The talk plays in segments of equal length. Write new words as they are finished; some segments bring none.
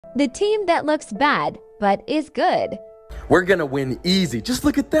The team that looks bad but is good. We're gonna win easy. Just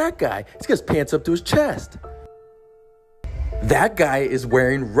look at that guy. He's got his pants up to his chest. That guy is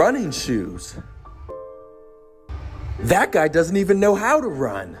wearing running shoes. That guy doesn't even know how to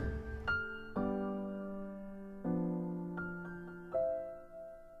run.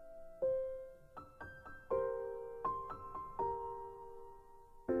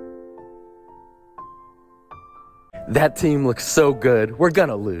 That team looks so good. We're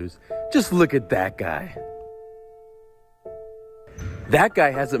gonna lose. Just look at that guy. That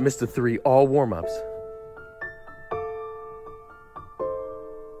guy hasn't missed a three all warm-ups.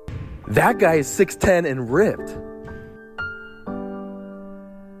 That guy is 6'10" and ripped.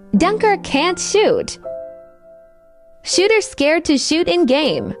 Dunker can't shoot. Shooter scared to shoot in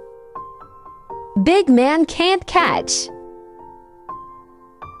game. Big man can't catch.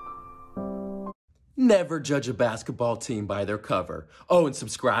 Never judge a basketball team by their cover. Oh, and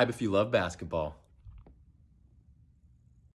subscribe if you love basketball.